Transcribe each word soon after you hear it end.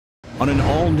on an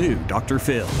all-new Dr.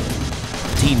 Phil.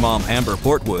 Teen mom Amber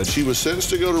Portwood, she was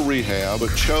sentenced to go to rehab, but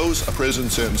chose a prison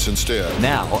sentence instead.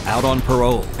 now out on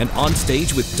parole and on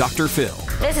stage with Dr. Phil.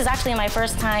 This is actually my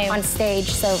first time on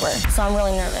stage sober, so I'm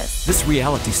really nervous. This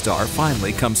reality star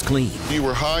finally comes clean. You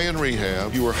were high in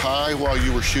rehab. You were high while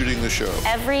you were shooting the show.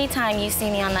 Every time you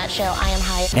see me on that show, I am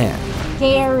high. And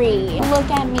Gary, look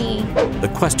at me.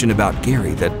 the question about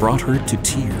Gary that brought her to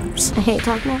tears. I hate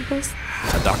talking about this.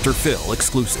 A Dr. Phil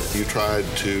exclusive. You tried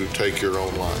to take your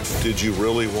own life. Did you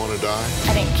really want to die?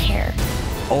 I didn't care.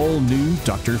 All new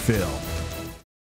Dr. Phil.